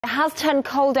It has turned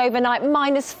cold overnight,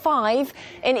 -5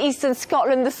 in eastern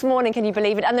Scotland this morning, can you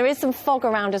believe it? And there is some fog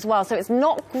around as well, so it's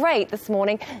not great this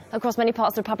morning across many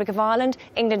parts of the Republic of Ireland,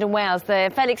 England and Wales.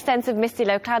 The fairly extensive misty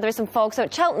low cloud, there is some fog, so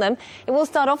at Cheltenham it will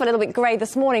start off a little bit grey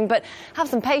this morning, but have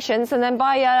some patience, and then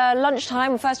by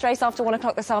lunchtime, first race after 1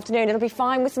 o'clock this afternoon, it'll be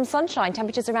fine with some sunshine,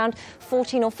 temperatures around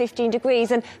 14 or 15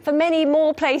 degrees. And for many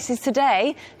more places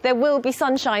today, there will be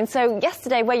sunshine. So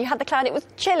yesterday, where you had the cloud, it was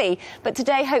chilly, but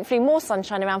today, hopefully more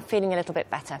sunshine around, feeling a little bit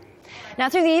better. Now,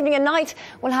 through the evening and night,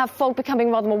 we'll have fog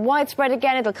becoming rather more widespread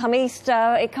again. It'll come east,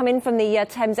 come in from the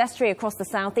Thames estuary across the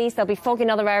southeast. There'll be fog in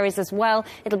other areas as well.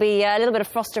 It'll be a little bit of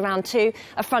frost around too.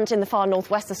 A front in the far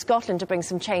northwest of Scotland to bring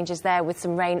some changes there, with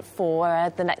some rain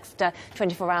for the next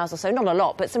 24 hours or so. Not a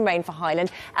lot, but some rain for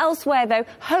Highland. Elsewhere, though,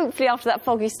 hopefully after that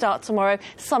foggy start tomorrow,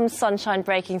 some sunshine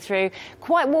breaking through.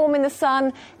 Quite warm in the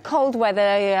sun, cold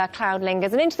weather, cloud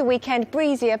lingers, and into the weekend,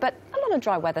 breezier, but a lot of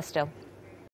dry weather still.